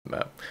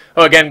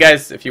Oh, again,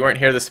 guys, if you weren't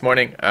here this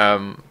morning,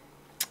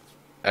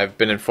 I've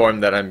been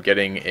informed that I'm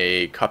getting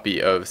a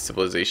copy of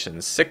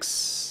Civilization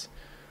 6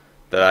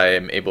 that I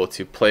am able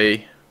to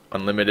play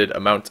unlimited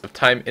amount of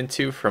time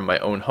into from my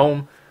own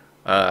home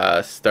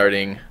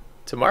starting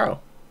tomorrow.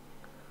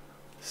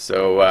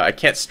 So I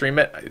can't stream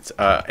it. It's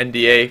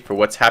NDA for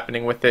what's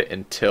happening with it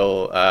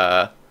until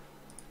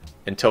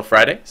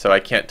Friday. So I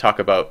can't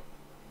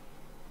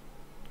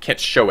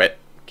show it,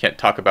 can't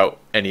talk about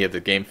any of the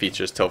game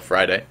features till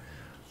Friday.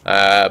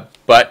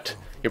 But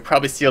you'll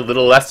probably see a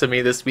little less of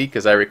me this week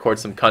as I record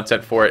some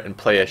content for it and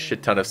play a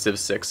shit ton of Civ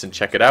 6 and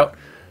check it out.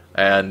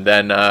 And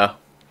then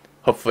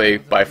hopefully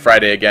by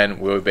Friday again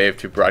we'll be able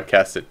to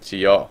broadcast it to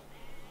y'all.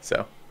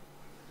 So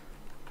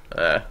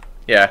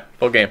yeah,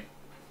 full game.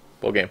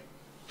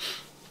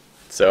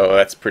 So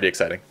that's pretty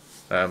exciting.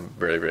 I'm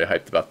really, really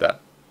hyped about that.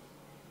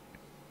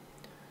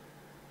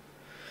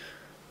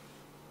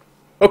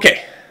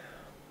 Okay,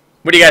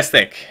 what do you guys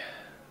think?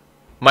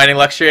 Mining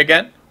luxury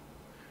again?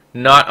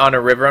 Not on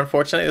a river,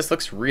 unfortunately. This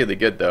looks really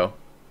good, though.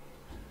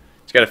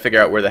 Just gotta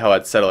figure out where the hell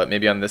I'd settle it.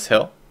 Maybe on this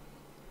hill?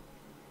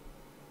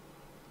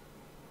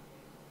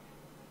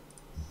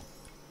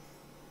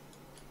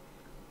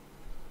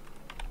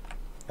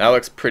 That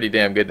looks pretty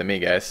damn good to me,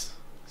 guys.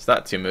 It's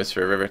not 2 moves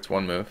for a river, it's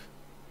 1 move.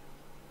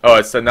 Oh,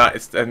 it's not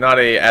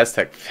a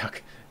Aztec.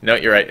 Fuck. No,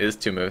 you're right, it is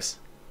 2 moves.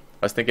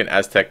 I was thinking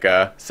Aztec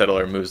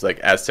settler moves like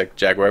Aztec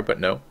Jaguar, but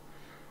no.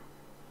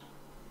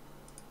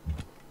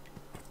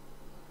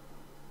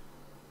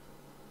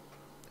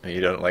 You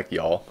don't like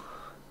y'all?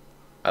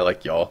 I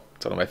like y'all.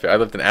 It's one of my favorite. I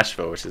lived in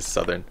Asheville, which is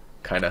southern,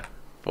 kinda,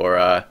 for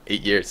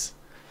 8 years.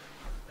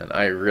 And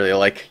I really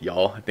like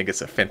y'all. I think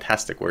it's a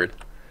fantastic word.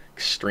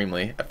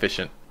 Extremely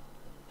efficient.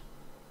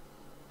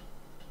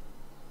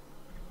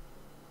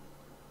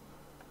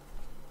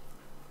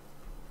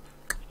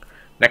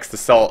 Next to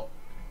salt.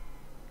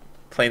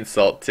 Plain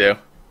salt, too.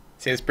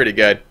 Seems pretty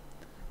good.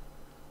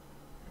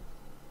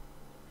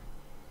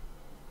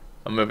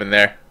 I'm moving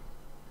there.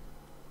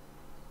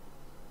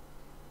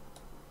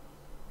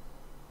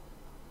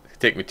 It'll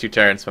take me 2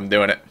 turns, but I'm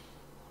doing it.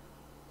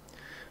 I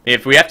mean,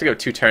 if we have to go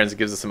 2 turns, it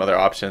gives us some other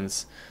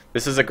options.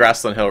 This is a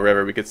Grassland Hill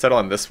River. We could settle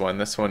on this one.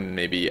 This one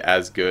may be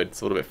as good.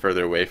 It's a little bit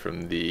further away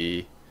from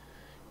the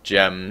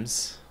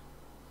gems.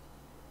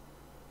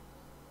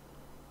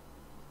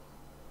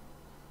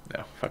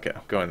 No, fuck it.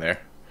 I'm going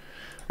there.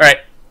 Alright.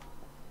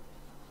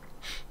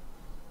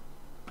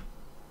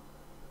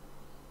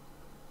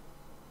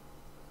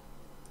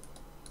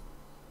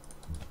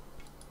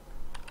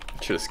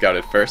 Should have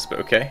scouted first, but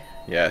okay.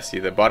 Yeah, see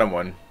the bottom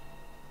one.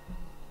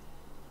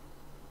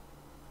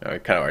 No, we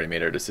kind of already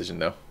made our decision,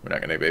 though. We're not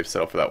going to be able to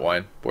settle for that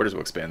wine. Borders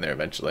will expand there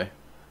eventually.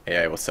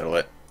 AI will settle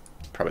it.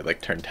 Probably like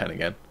turn 10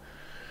 again.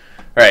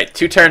 Alright,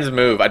 2 turns of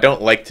move. I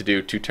don't like to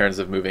do 2 turns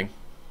of moving.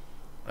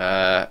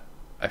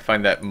 I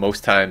find that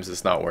most times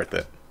it's not worth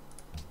it.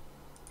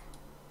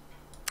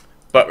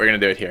 But we're going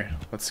to do it here.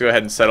 Let's go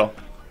ahead and settle.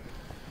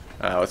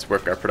 Let's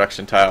work our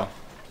production tile.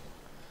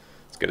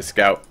 Let's get a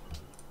scout.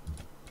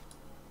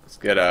 Let's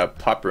get a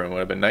pop room. Would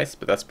have been nice,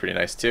 but that's pretty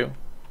nice too.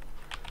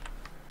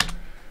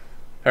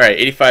 Alright,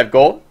 85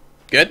 gold.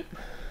 Good.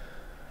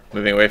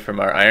 Moving away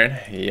from our iron.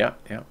 Yeah,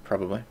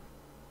 probably.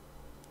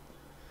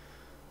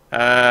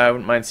 I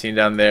wouldn't mind seeing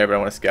down there, but I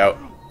want to scout.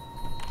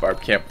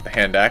 Barb camp with the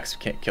hand axe.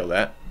 Can't kill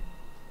that.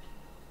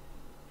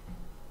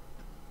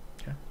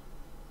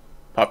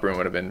 Pop room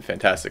would have been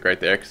fantastic right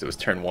there because it was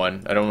turn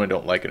 1. I normally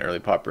don't like an early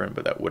pop room,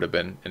 but that would have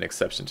been an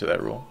exception to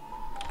that rule.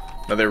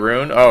 Another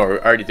rune. Oh, we're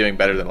already doing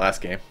better than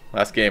last game.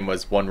 Last game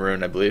was 1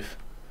 rune, I believe.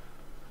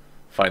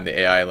 Find the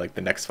AI like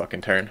the next fucking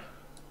turn.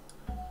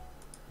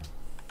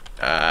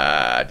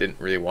 I didn't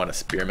really want a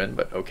spearman,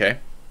 but okay.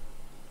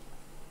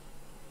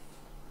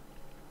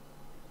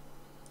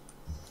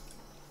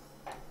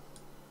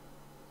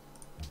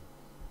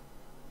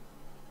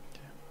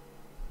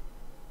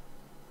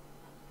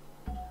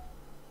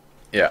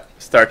 Yeah,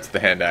 starts the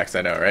hand axe,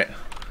 I know, right?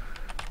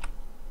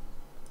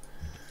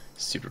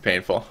 Super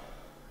painful.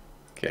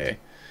 Okay.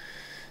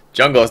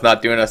 Jungle is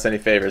not doing us any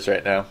favors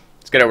right now.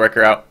 Let's get our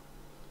worker out.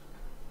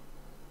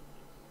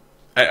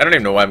 I don't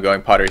even know why I'm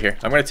going pottery here.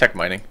 I'm going to tech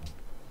mining.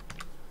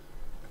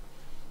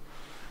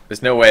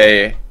 There's no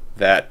way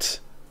that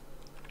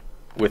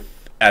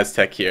with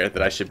Aztec here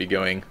that I should be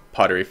going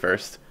pottery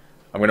first.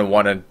 I'm going to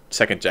want a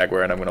second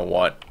Jaguar and I'm going to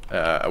want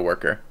a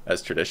worker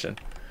as tradition.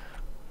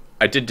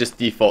 I did just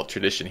default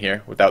tradition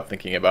here without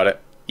thinking about it,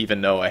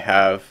 even though I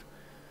have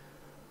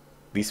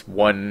at least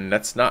one.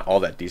 That's not all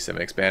that decent of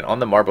an expand. On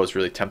the marble is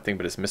really tempting,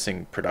 but it's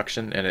missing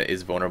production, and it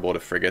is vulnerable to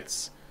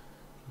frigates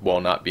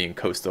while not being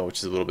coastal, which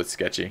is a little bit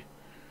sketchy.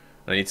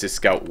 I need to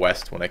scout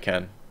west when I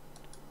can.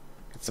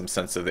 Get some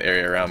sense of the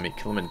area around me.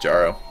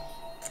 Kilimanjaro.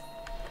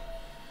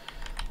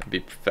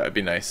 That'd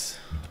be nice.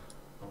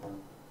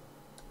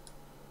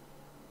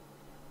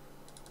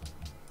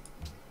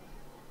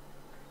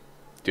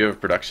 Do have a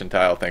production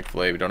tile,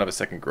 thankfully. We don't have a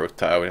second growth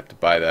tile. We have to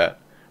buy that.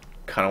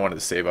 Kind of wanted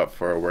to save up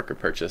for a worker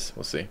purchase.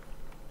 We'll see.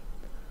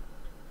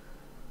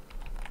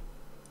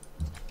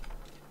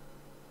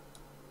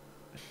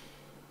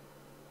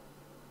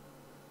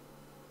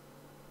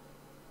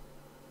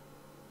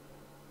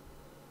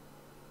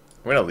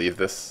 I'm gonna leave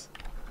this.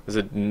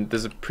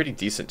 There's a pretty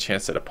decent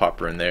chance at a pop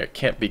rune there. It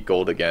can't be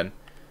gold again,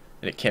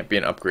 and it can't be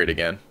an upgrade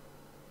again.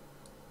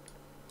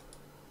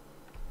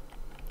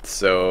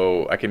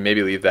 So I can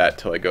maybe leave that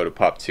till I go to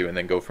pop 2 and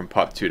then go from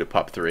pop 2 to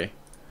pop 3.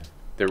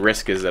 The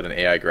risk is that an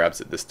AI grabs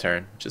it this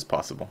turn, which is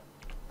possible.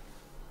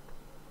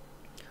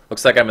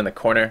 Looks like I'm in the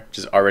corner, which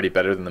is already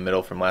better than the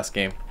middle from last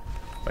game.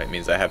 It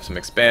means I have some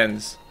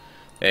expands.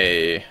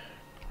 Hey,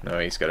 no,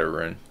 he's got a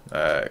rune.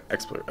 That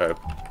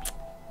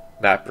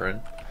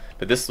rune.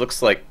 But this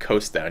looks like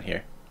coast down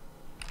here.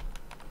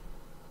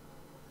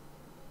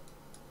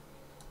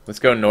 Let's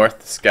go north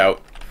to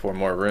scout for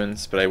more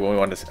runes, but I will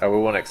want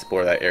to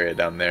explore that area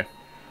down there.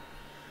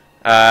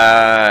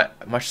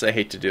 Much as I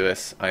hate to do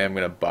this, I am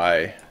gonna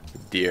buy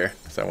deer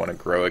because I want to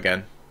grow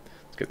again.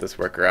 Let's get this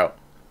worker out.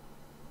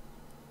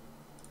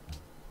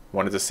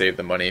 Wanted to save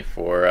the money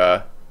for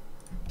a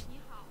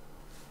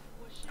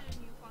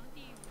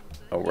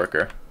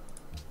worker.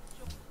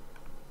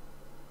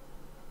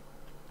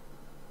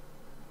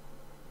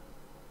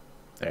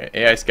 Alright,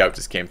 AI scout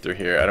just came through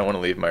here. I don't want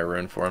to leave my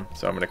rune for him,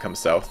 so I'm gonna come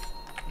south.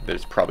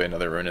 There's probably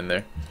another rune in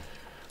there.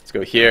 Let's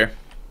go here.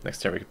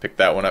 Next turn we can pick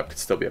that one up. Could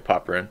still be a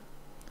pop rune.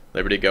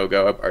 Liberty go.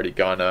 I've already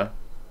gone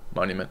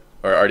monument,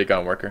 or already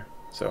gone worker,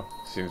 so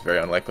seems very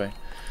unlikely.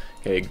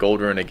 Okay,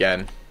 gold rune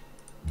again.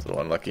 It's a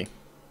little unlucky.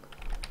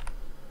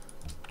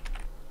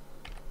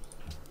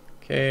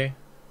 Okay.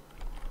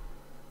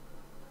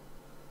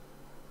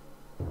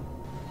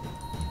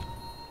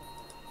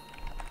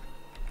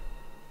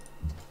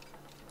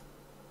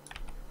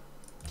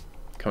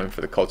 Coming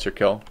for the culture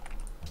kill.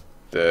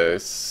 The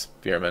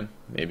spearman,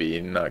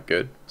 maybe not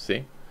good.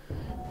 See?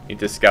 Need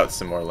to scout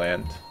some more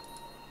land.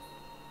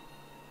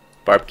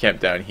 Barb camp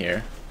down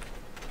here.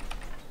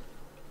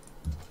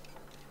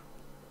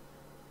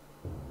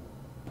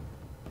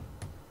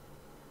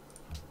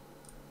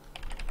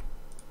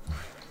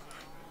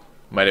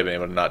 Might have been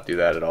able to not do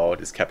that at all.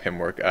 Just kept him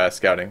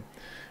scouting.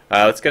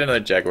 Let's get another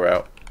Jaguar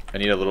out. I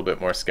need a little bit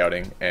more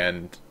scouting,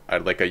 and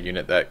I'd like a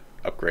unit that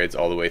upgrades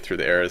all the way through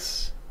the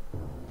eras.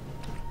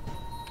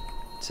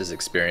 It's his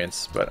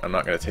experience, but I'm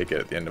not going to take it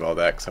at the end of all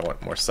that because I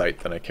want more sight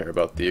than I care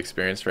about the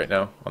experience right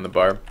now on the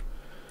Barb.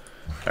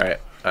 Alright,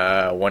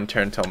 one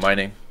turn till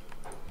mining.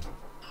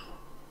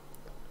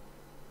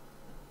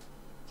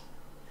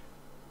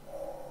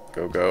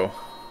 Go.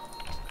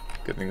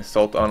 Good thing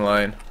Salt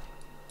online.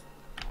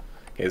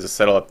 Okay, there's a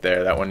settle up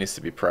there. That one needs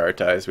to be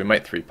prioritized. We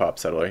might 3-pop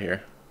settler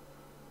here.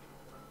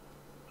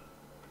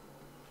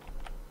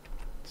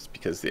 Just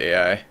because the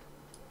AI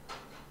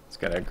is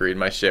going to greed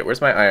my shit.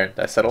 Where's my iron? Did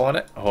I settle on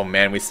it? Oh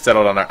man, we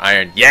settled on our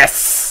iron.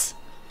 Yes!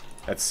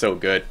 That's so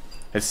good.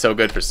 It's so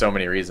good for so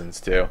many reasons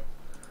too.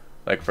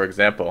 Like for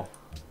example,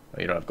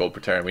 you don't have gold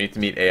per turn. We need to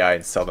meet AI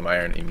and sell them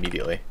iron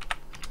immediately.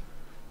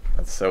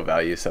 That's so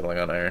value settling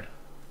on iron.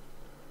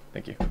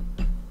 Thank you.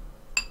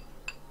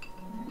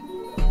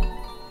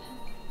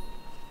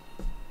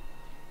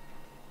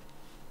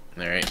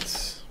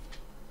 Alright.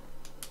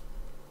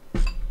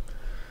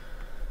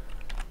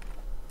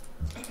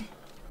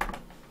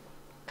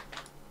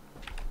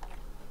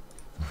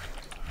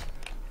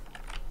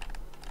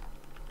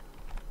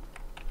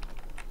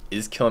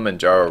 Is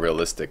Kilimanjaro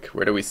realistic?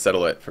 Where do we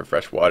settle it for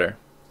fresh water?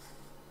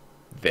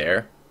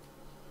 There.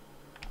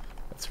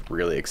 That's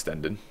really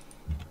extended.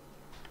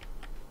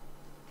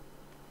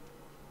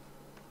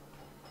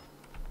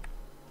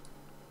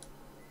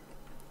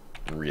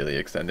 Really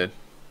extended.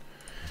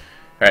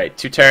 Alright,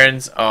 2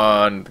 turns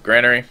on the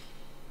granary.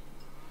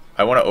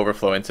 I want to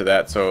overflow into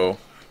that, so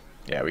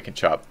yeah, we can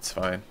chop, it's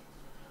fine.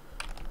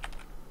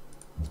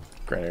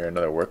 Granary or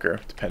another worker,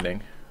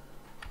 depending.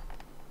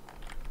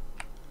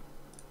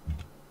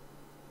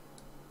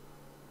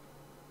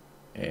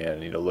 And I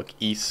need to look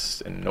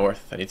east and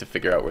north. I need to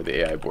figure out where the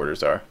AI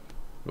borders are.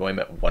 We've only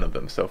met one of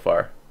them so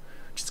far,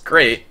 which is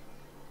great,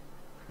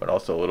 but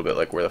also a little bit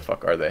like, where the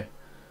fuck are they?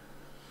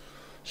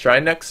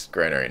 Shrine next?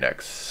 Granary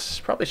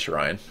next. Probably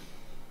Shrine.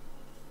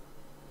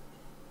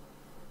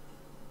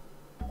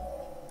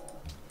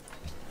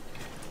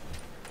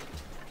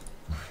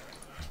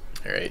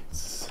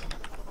 Alright.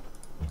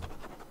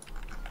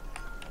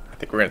 I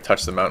think we're going to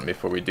touch the mountain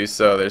before we do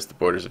so. There's the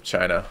borders of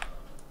China.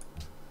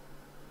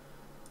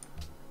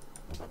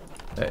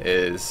 That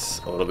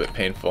is a little bit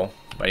painful.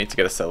 I need to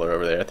get a settler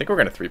over there. I think we're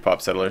going to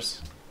 3-pop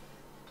settlers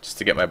just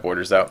to get my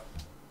borders out.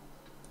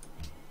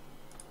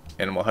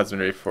 Animal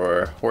husbandry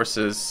for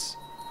horses.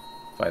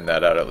 Find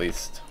that out at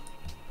least.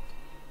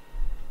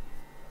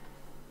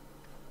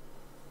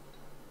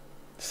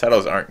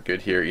 Settles aren't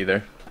good here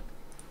either.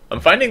 I'm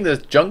finding the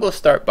jungle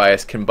start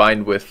bias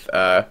combined with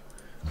the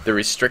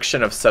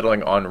restriction of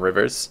settling on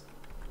rivers.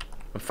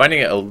 I'm finding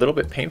it a little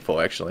bit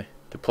painful actually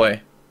to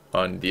play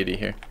on Deity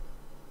here.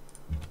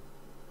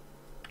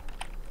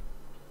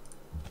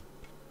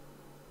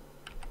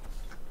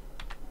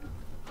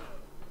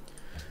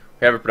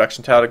 We have a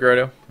production tile to grow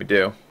to? We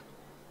do.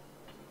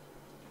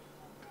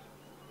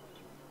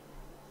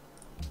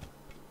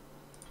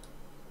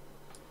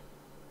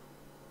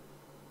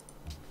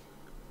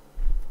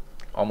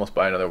 almost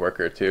buy another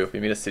worker or two. If we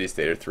meet a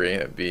city-state or 3,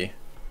 that'd be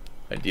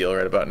ideal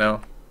right about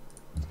now.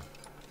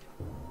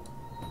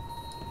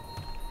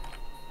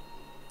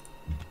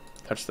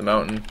 Touch the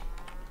mountain.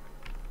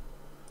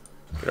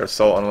 Get our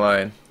salt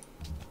online.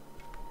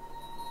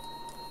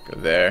 Go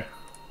there.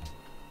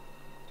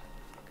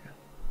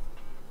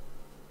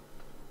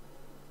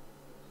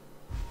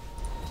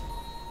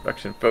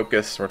 Production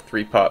focus. We're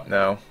 3 pop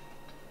now.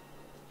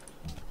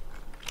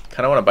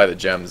 Kind of want to buy the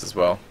gems as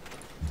well.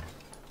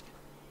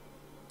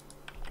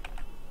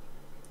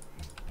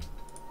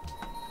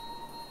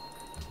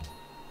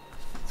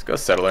 Let's go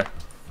settler.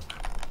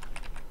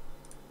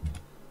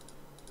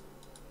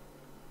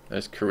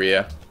 There's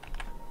Korea.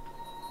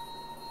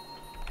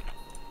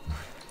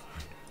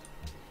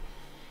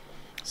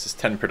 This is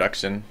 10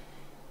 production.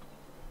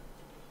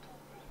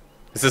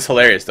 This is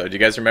hilarious though. Do you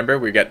guys remember?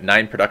 We got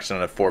 9 production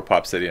on a 4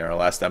 pop city in our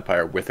last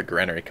empire with a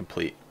granary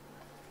complete.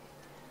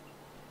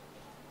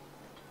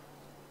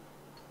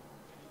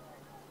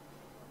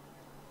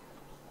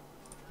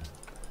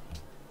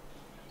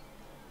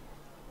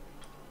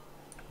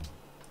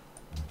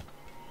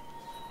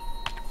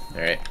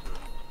 Alright.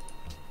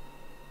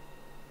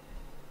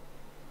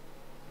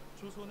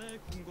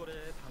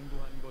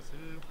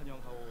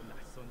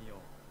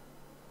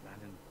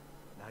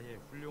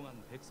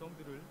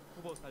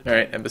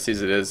 Alright,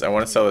 embassies it is. I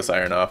want to sell this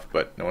iron off,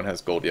 but no one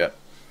has gold yet.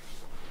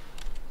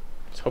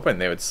 I was hoping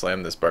they would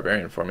slam this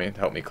barbarian for me to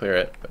help me clear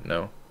it, but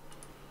no.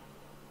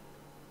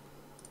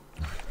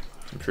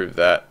 Improve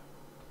that.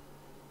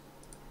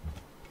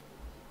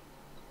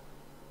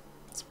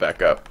 Let's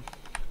back up.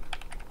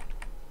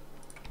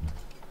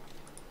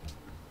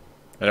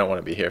 I don't want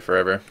to be here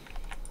forever.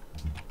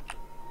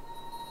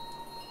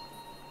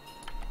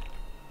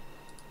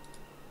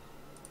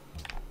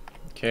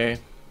 Okay.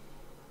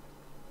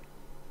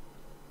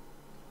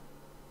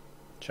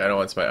 China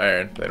wants my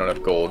iron. They don't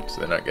have gold, so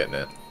they're not getting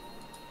it.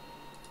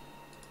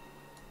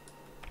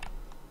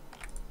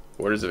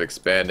 Borders have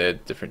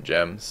expanded, different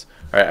gems.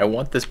 Alright, I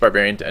want this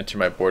barbarian to enter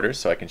my borders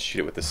so I can shoot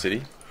it with the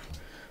city.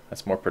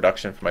 That's more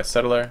production for my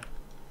settler.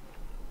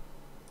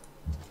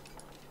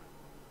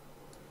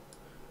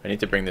 I need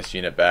to bring this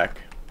unit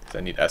back because I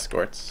need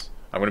escorts.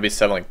 I'm going to be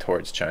settling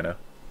towards China.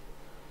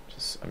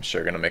 Just, I'm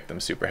sure going to make them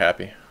super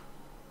happy.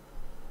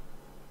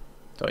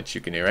 It's only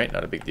Chukunu, right?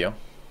 Not a big deal.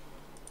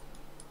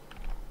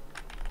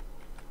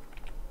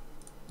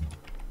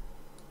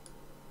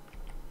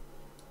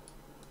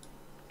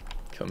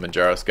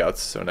 Kilimanjaro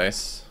scouts, so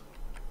nice.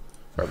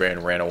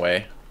 Barbarian ran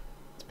away.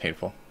 It's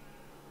painful.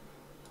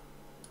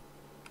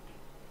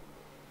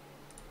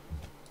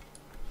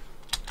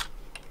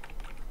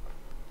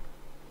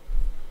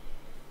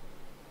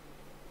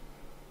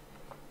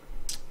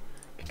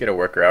 Get a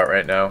worker out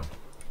right now.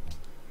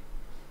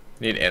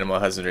 Need animal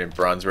husbandry and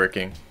bronze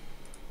working.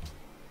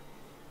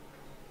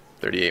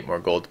 38 more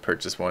gold to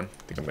purchase one.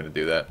 I think I'm going to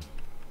do that.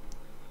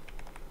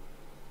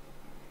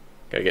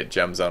 Gotta get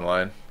gems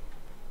online.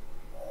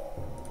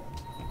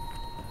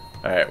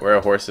 Alright, where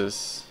are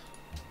horses?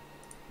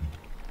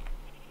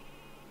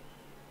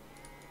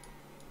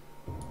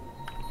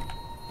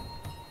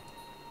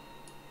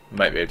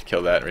 Might be able to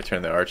kill that and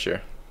return the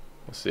archer.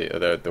 We'll see.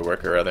 The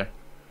worker, rather.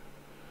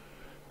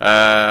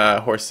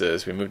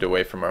 Horses. We moved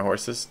away from our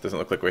horses. Doesn't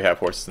look like we have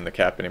horses in the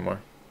cap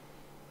anymore.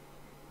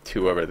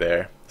 2 over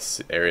there.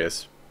 This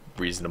area's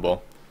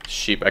reasonable.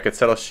 Sheep. I could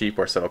settle sheep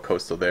or settle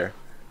coastal there.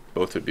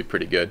 Both would be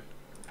pretty good.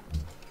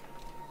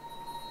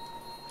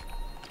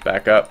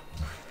 Back up.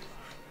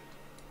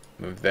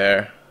 Move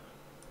there.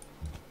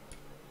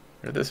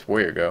 Where did this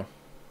warrior go?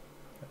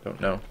 I don't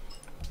know.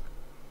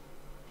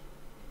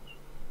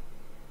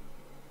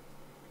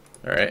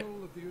 Alright.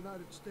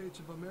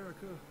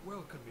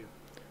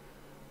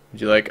 Would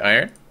you like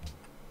iron?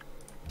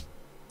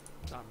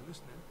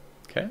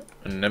 Okay,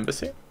 an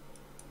embassy.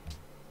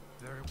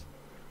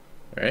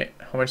 Alright,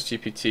 how much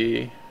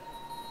GPT?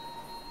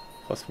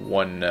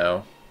 +1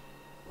 now.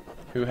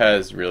 Who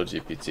has real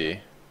GPT?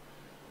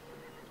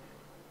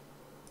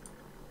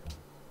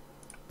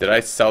 Did I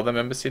sell them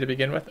embassy to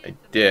begin with? I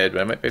did,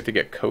 but I might be able to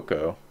get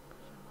cocoa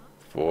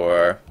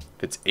for,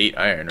 if it's 8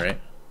 iron, right?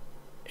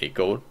 8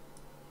 gold?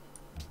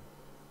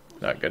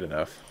 Not good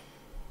enough.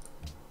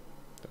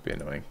 That'd be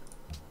annoying.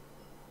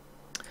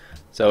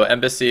 So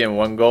embassy and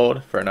 1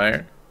 gold for an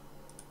iron.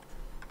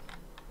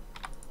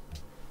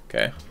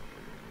 Okay.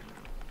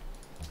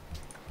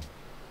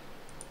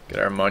 Get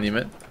our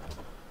monument.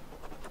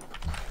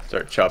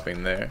 Start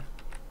chopping there.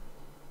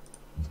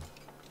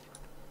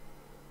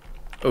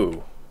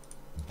 Ooh.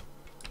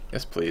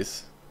 Yes,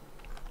 please.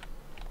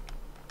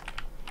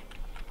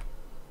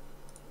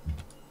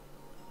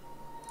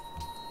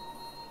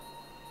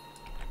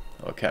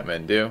 What can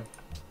Catman do?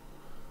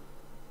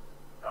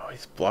 Oh,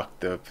 he's blocked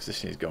the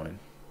position he's going.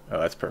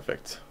 Oh, that's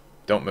perfect.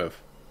 Don't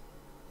move.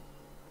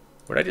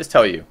 What did I just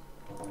tell you?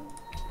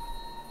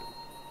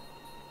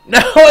 No,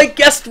 I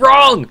guessed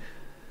wrong!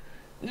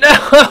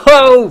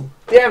 No!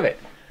 Damn it!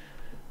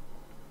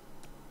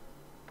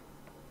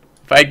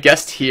 If I had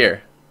guessed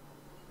here.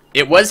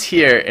 It was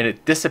here and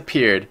it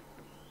disappeared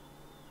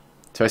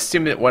So I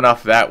assume it went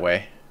off that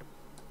way.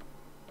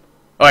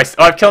 Oh, I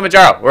have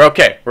Kilimanjaro. We're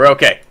okay. We're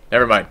okay.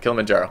 Never mind.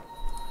 Kilimanjaro.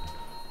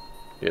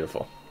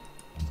 Beautiful.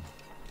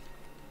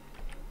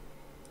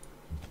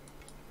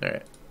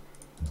 Alright.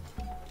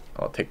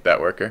 I'll take that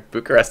worker.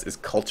 Bucharest is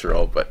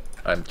cultural, but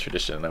I'm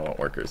tradition and I want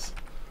workers.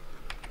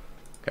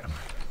 Okay.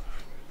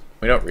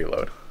 We don't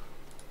reload.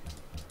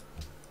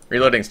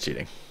 Reloading's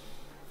cheating.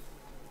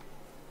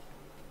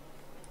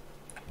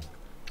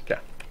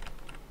 Okay.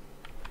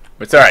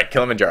 It's alright.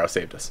 Kilimanjaro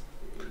saved us.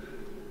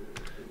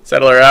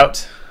 Settler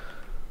out.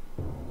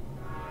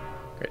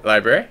 Great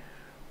library.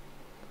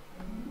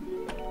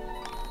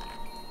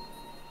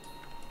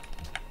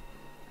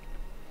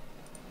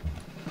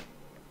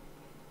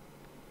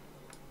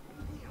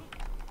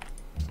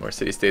 More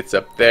city-states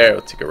up there.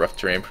 We'll take a rough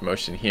terrain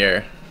promotion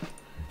here.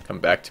 Come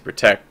back to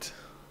protect.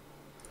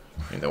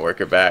 Bring the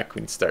worker back.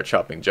 We can start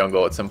chopping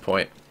jungle at some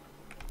point.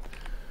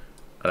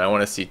 And I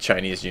want to see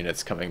Chinese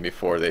units coming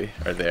before they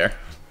are there.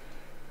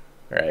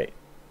 Alright.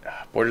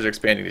 Borders are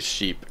expanding to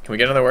sheep. Can we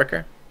get another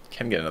worker?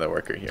 Can get another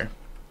worker here.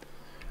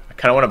 I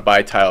kind of want to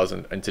buy tiles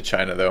into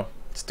China though.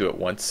 Let's do it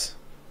once.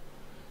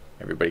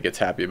 Everybody gets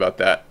happy about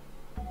that.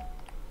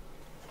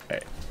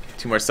 Alright.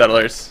 2 more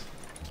settlers.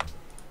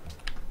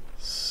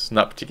 It's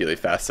not particularly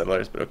fast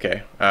settlers, but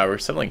okay. We're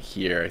settling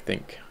here, I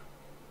think.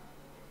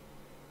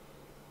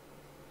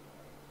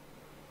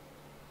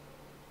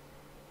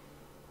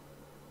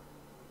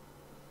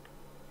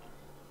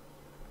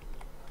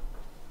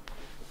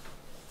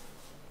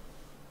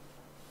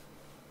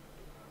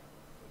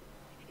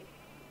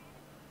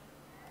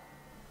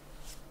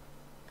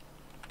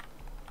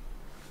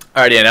 I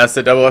already announced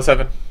it,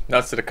 007.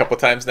 Announced it a couple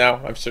times now.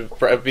 I'm sure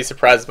I'd be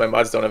surprised if my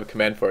mods don't have a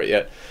command for it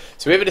yet.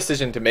 So we have a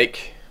decision to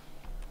make.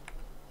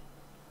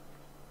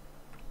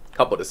 A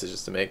couple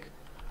decisions to make.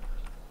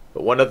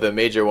 But one of the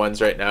major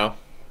ones right now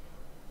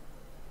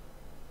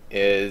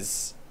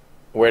is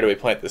where do we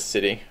plant this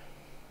city?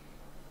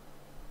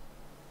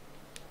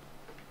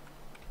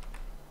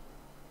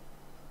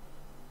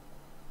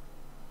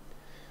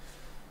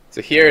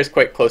 So here is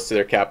quite close to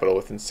their capital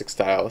within 6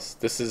 tiles.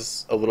 This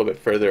is a little bit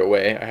further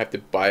away. I have to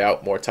buy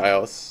out more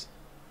tiles.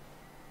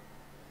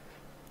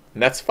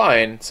 And that's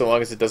fine so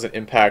long as it doesn't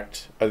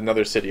impact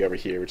another city over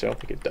here, which I don't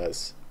think it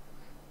does.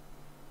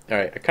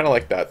 Alright, I kind of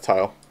like that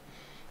tile.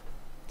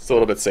 It's a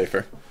little bit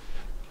safer.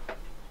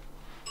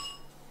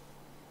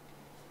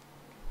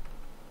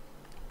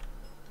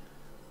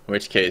 In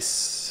which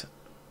case,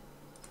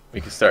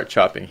 we can start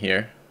chopping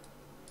here.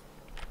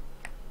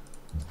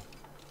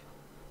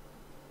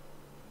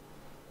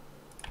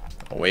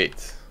 Oh,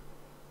 wait.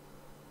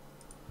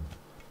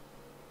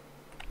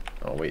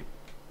 Oh, wait.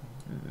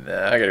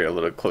 Nah, I gotta get a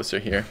little closer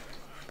here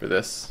for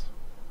this.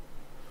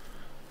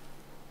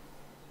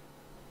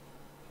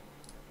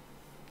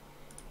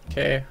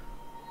 Okay.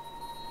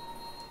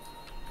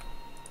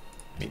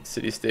 Meet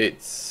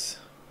city-states.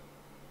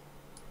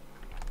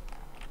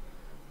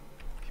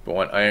 People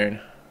want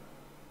iron.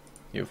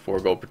 You have 4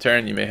 gold per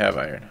turn, you may have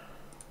iron.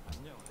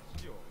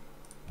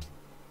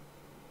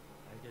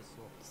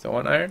 Still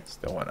want iron?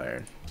 Still want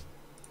iron.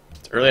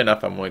 It's early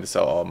enough, I'm willing to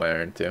sell all my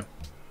iron too.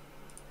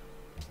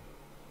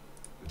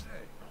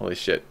 Holy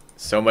shit.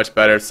 So much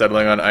better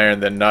settling on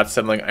iron than not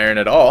settling iron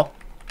at all,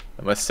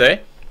 I must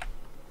say.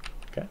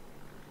 Okay.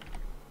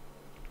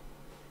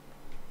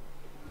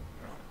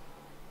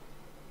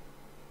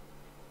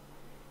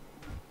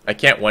 I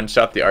can't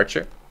one-shot the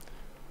archer,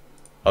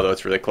 although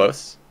it's really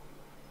close.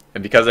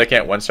 And because I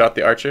can't one-shot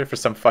the archer, for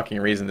some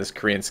fucking reason this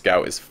Korean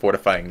scout is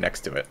fortifying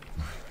next to it.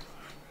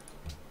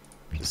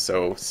 Which is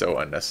so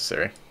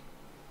unnecessary.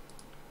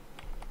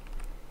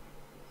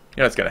 You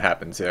know what's gonna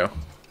happen too.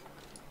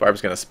 Barb's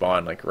gonna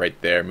spawn like right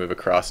there, move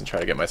across and try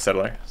to get my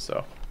settler.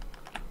 So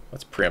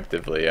let's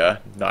preemptively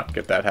not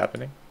get that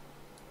happening.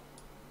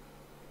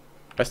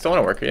 I still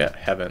want to worker yet?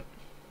 Haven't.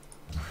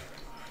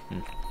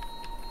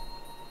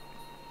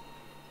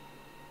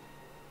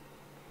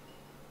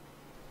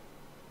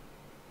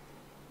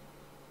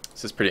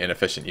 This is pretty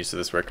inefficient use of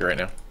this worker right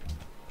now.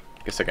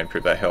 Guess I can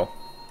improve that hill.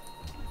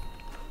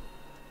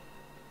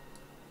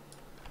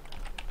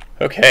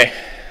 Okay.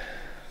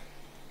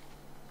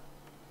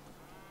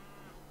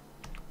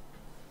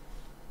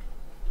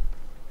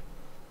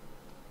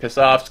 Piss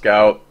off,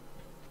 Scout.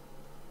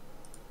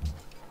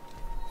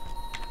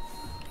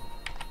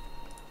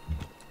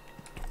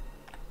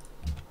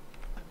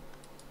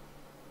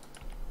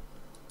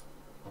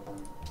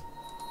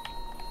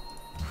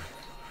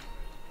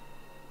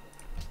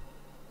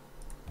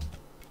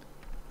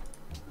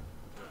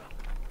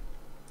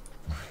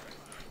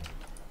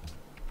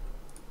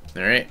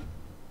 All right.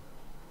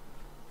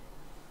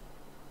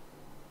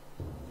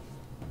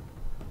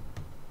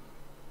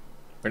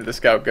 Where did the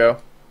scout go?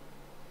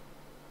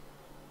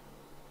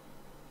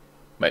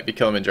 Might be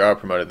Kilimanjaro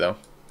promoted though.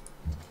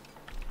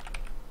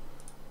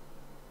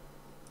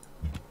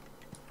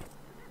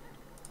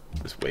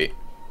 Just wait.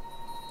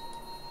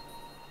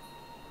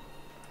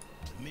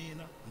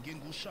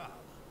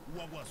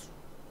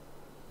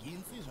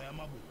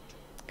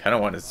 Kind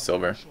of want his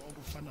silver.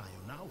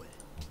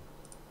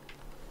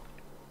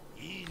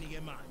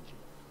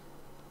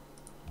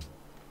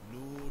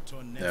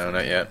 No,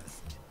 not yet.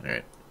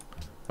 Alright.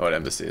 Oh, what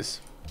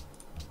embassies?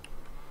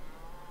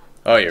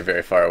 Oh, you're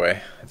very far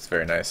away. That's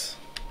very nice.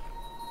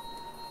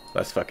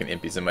 Less fucking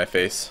impies in my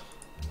face.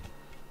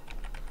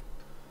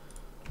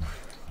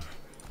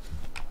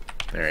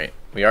 Alright.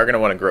 We are going to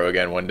want to grow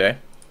again one day.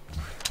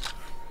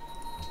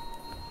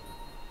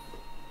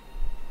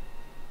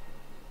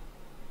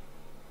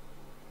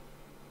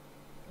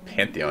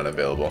 Pantheon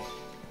available.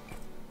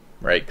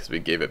 Right, because we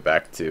gave it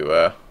back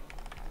to,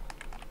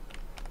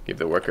 gave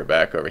the worker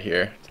back over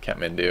here to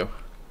Kathmandu.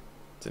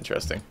 It's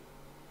interesting.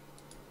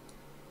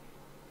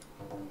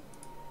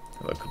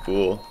 Hello,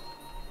 Kabul.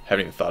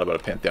 Haven't even thought about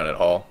a Pantheon at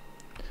all.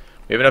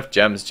 We have enough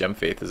gems. Gem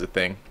Faith is a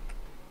thing.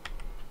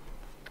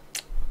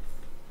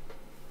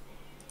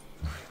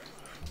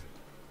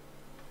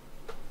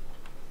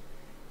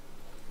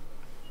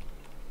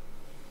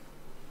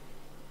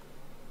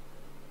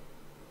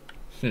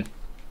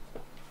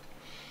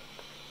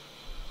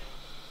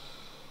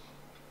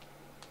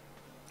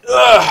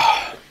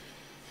 Ugh.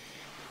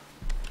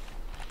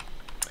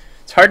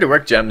 It's hard to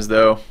work gems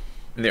though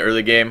in the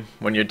early game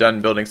when you're done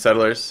building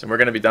settlers, and we're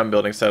going to be done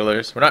building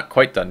settlers. We're not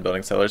quite done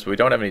building settlers, but we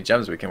don't have any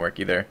gems we can work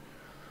either,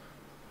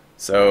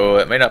 so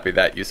it may not be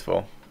that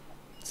useful.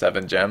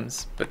 7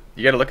 gems, but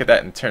you got to look at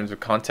that in terms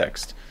of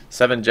context.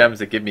 7 gems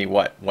that give me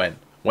what? When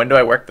do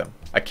I work them?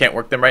 I can't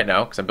work them right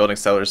now because I'm building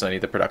settlers and I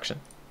need the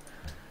production.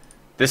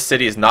 This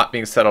city is not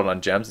being settled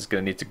on gems. It's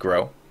going to need to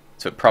grow.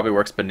 So it probably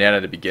works banana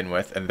to begin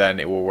with, and then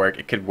it will work.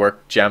 It could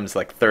work gems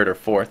like 3rd or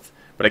 4th,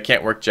 but I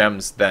can't work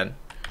gems then.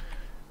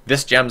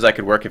 This gems I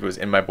could work if it was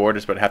in my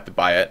borders, but I'd have to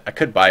buy it. I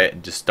could buy it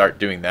and just start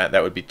doing that.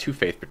 That would be 2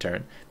 faith per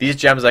turn. These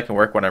gems I can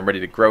work when I'm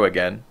ready to grow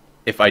again,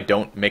 if I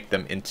don't make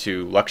them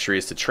into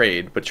luxuries to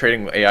trade. But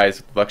trading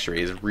AIs with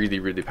luxury is really,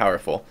 really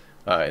powerful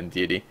in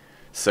Deity.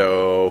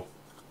 So,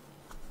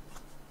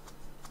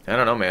 I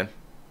don't know, man.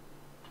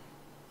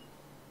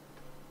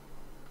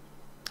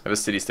 I have a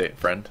city-state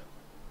friend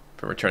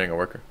from returning a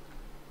worker.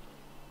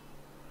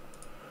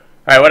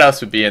 Alright, what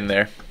else would be in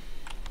there?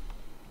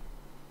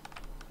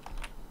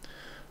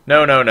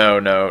 No, no, no,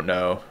 no,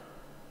 no.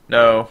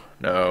 No,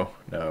 no,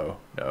 no,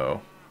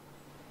 no.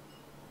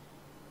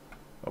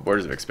 Oh,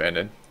 borders have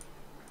expanded.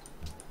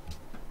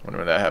 Wonder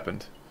when that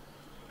happened.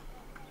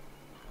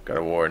 God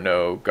of War,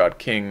 no. God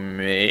King,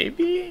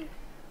 maybe?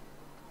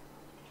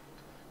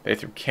 They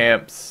threw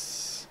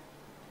camps.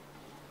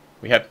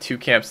 We have 2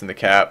 camps in the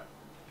cap.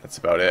 That's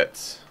about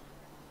it.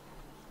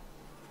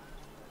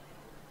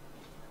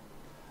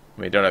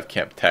 We don't have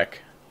camp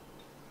tech.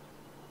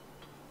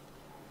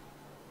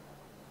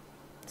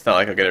 It's not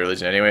like I'll get a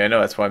religion anyway. I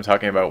know, that's why I'm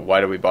talking about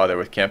why do we bother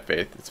with camp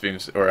faith. It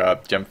seems, or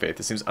gem faith.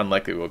 It seems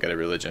unlikely we'll get a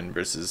religion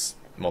versus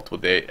multiple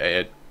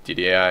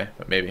DDAI,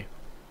 but maybe.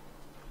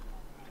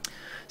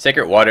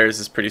 Sacred Waters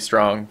is pretty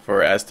strong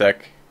for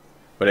Aztec,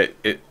 but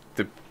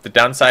the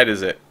downside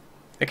is it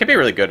can be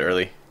really good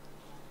early.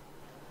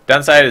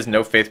 Downside is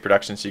no faith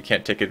production, so you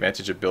can't take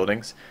advantage of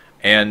buildings,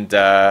 and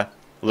a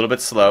little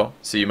bit slow,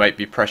 so you might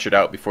be pressured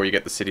out before you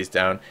get the cities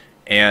down.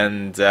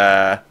 And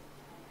oh,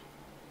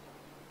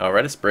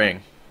 Red of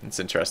Spring. It's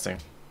interesting.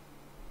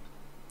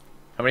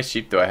 How many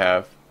sheep do I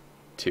have?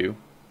 2.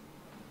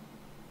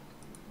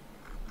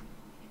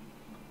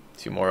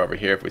 2 more over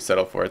here if we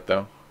settle for it,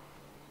 though.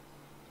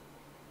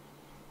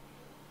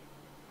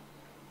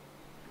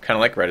 Kind of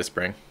like Red of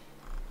Spring.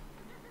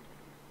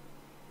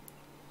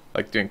 I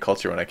like doing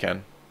culture when I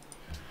can.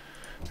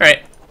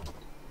 Alright.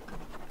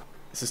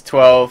 This is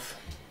 12.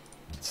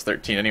 It's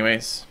 13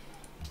 anyways.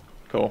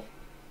 Cool.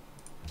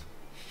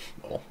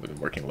 Well, we've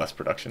been working less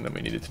production than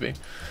we needed to be.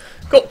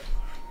 Cool.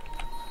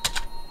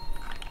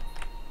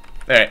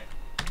 Alright.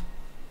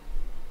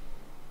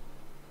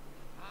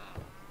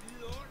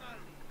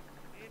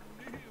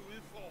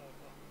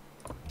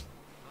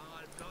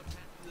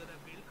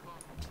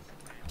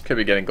 Could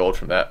be getting gold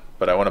from that,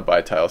 but I want to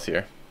buy tiles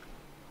here.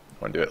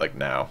 I want to do it like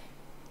now.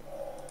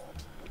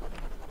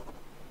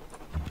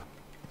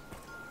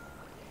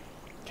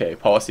 Okay,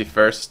 policy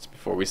first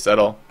before we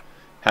settle.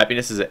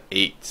 Happiness is at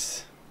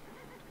 8.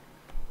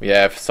 We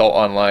have salt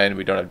online.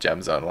 We don't have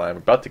gems online.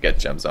 We're about to get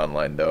gems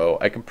online though.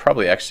 I can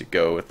probably actually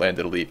go with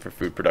landed elite for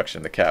food production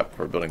in the cap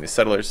for building these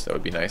settlers. That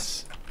would be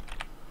nice.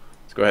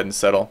 Let's go ahead and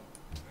settle.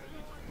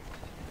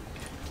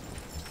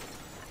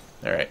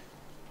 Alright.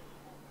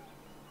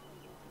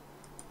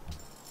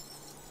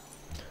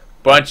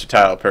 Bunch of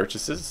tile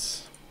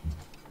purchases.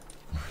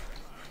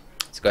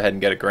 Let's go ahead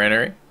and get a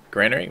granary.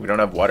 Granary? We don't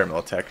have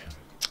watermill tech.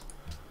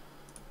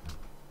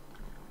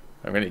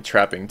 I'm gonna need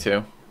trapping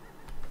too.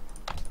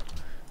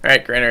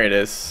 Alright, granary it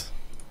is.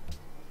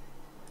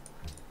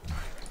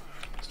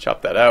 Let's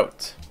chop that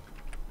out.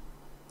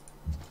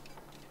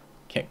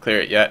 Can't clear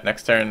it yet.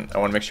 Next turn, I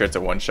want to make sure it's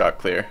a one-shot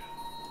clear.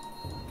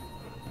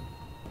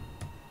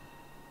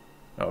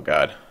 Oh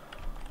god.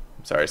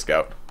 I'm sorry,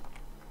 Scout.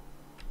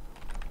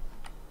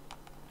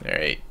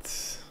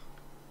 Alright.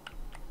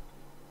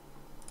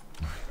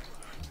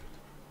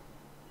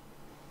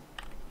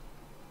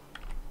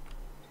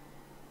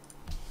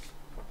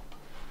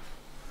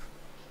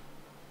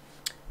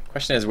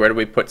 Question is, where do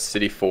we put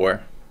City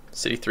 4?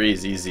 City 3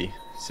 is easy.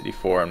 City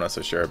 4 I'm not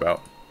so sure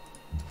about.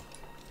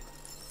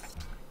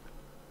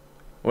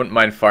 Wouldn't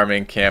mind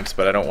farming camps,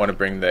 but I don't want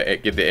to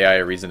give the AI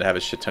a reason to have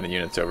a shit ton of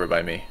units over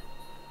by me.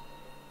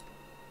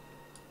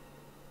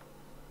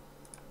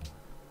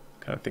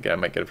 Kind of thinking I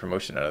might get a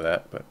promotion out of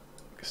that, but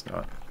I guess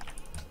not.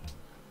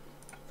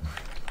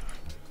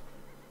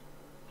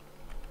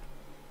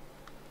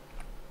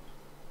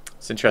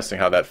 It's interesting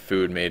how that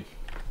food made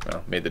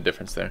the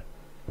difference there.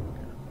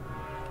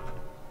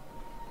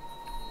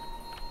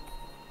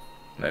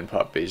 And then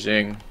pop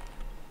Beijing.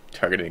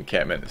 Targeted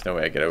encampment. There's no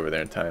way I get over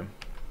there in time.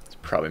 This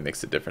probably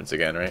makes a difference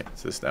again, right?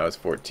 So this now is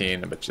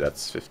 14. I bet you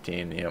that's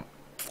 15. Yep.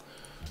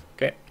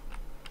 Okay.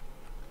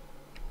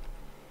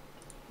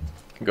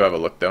 Can go have a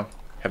look though.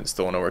 Haven't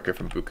stolen a worker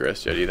from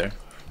Bucharest yet either.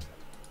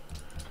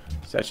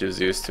 Statue of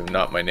Zeus to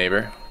not my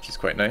neighbor, which is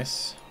quite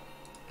nice.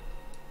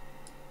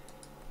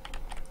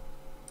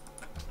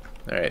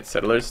 Alright,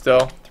 settlers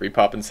still. 3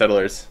 popping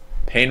settlers.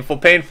 Painful,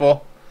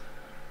 painful.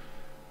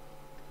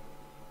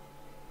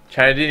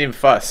 China didn't even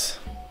fuss.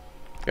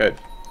 Good.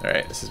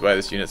 Alright, this is why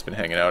this unit's been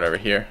hanging out over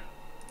here.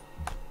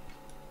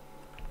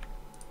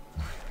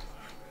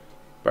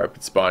 Barb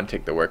could spawn,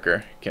 take the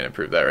worker. Can't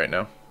improve that right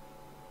now.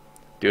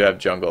 Do have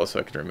jungle, so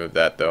I can remove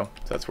that though.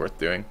 So that's worth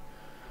doing.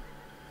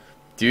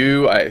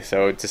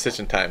 So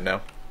decision time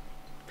now.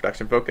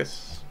 Production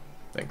focus.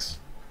 Thanks.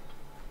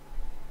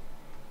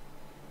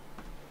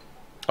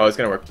 Oh, it's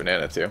gonna work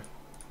banana too.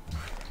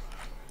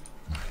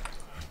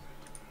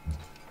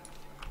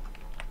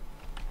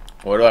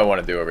 What do I want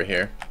to do over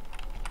here?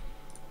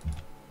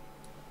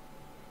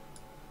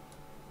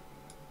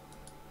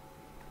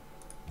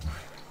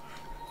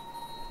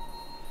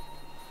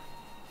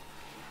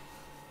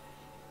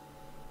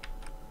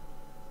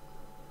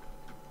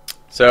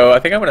 So I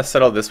think I'm going to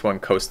settle this one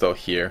coastal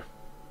here.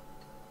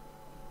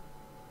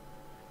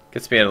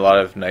 Gets me a lot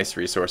of nice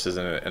resources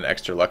and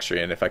extra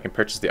luxury, and if I can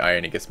purchase the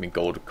iron, it gets me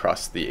gold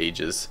across the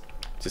ages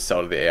to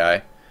sell to the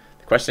AI.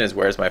 The question is,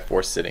 where's my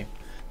force sitting?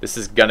 This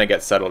is going to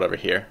get settled over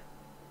here.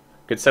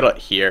 Could settle it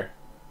here,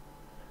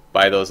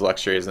 buy those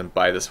luxuries, and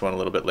buy this one a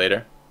little bit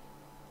later.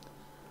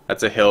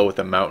 That's a hill with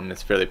a mountain.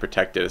 It's fairly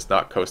protected. It's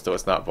not coastal.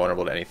 It's not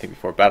vulnerable to anything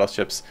before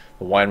battleships.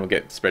 The wine will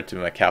get spread to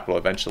my capital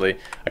eventually.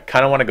 I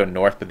kind of want to go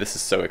north, but this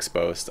is so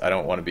exposed. I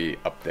don't want to be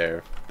up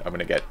there. I'm going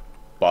to get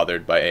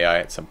bothered by AI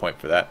at some point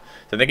for that.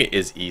 So I think it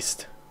is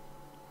east.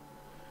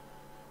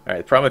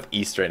 Alright, the problem with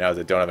east right now is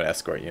I don't have an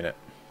escort unit.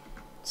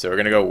 So we're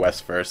going to go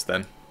west first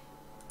then.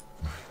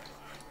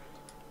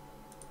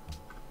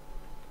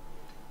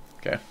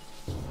 Okay.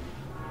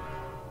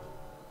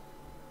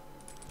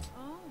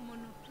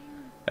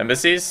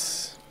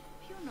 Embassies?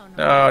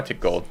 No, I'll take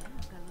gold.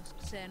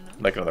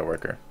 I'd like another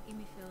worker.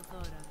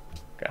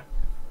 Okay.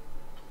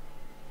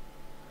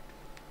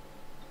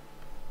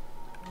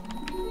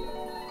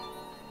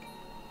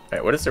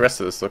 Alright, what does the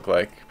rest of this look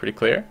like? Pretty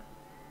clear?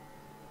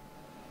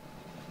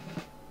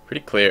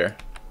 Pretty clear.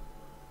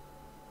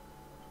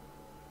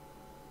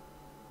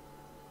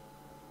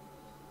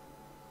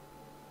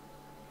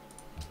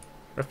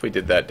 What if we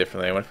did that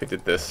differently? What if we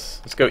did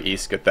this? Let's go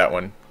east, get that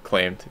one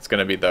claimed. It's going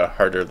to be the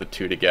harder of the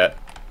two to get.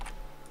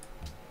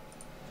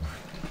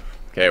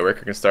 Okay,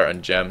 worker can start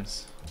on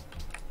gems.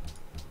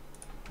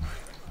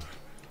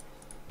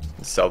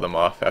 And sell them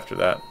off after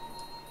that.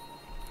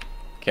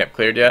 Camp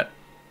cleared yet?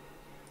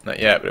 Not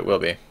yet, but it will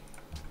be.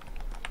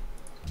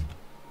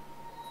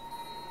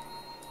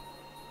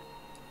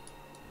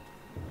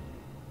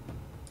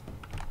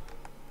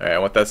 Alright, I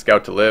want that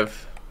scout to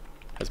live.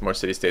 Has more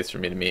city-states for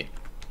me to meet.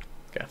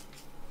 Okay.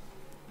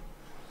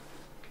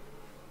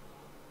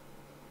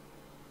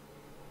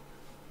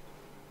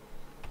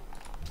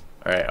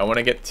 Alright, I want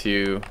to get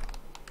to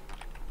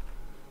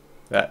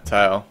that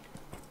tile.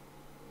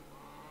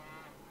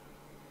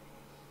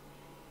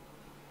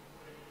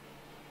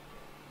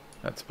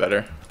 That's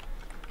better.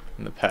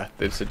 In the path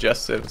they've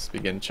suggested, let's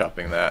begin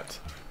chopping that.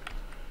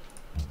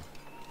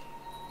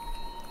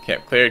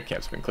 Camp cleared,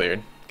 camp's been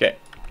cleared. Okay,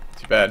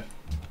 too bad.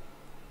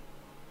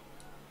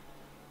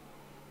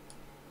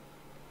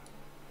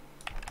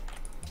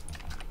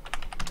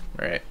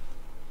 Alright.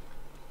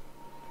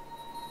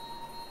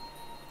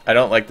 I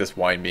don't like this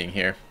wine being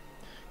here.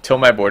 Till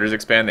my borders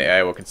expand, the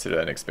AI will consider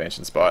that an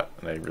expansion spot,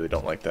 and I really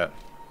don't like that.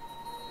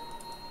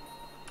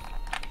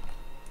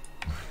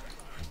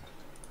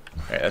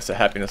 Alright, that's a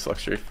happiness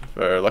luxury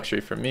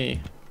for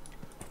me.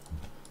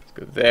 Let's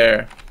go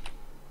there.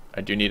 I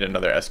do need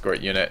another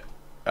escort unit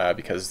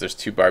because there's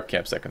 2 barb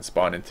camps that can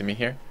spawn into me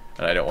here,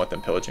 and I don't want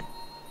them pillaging.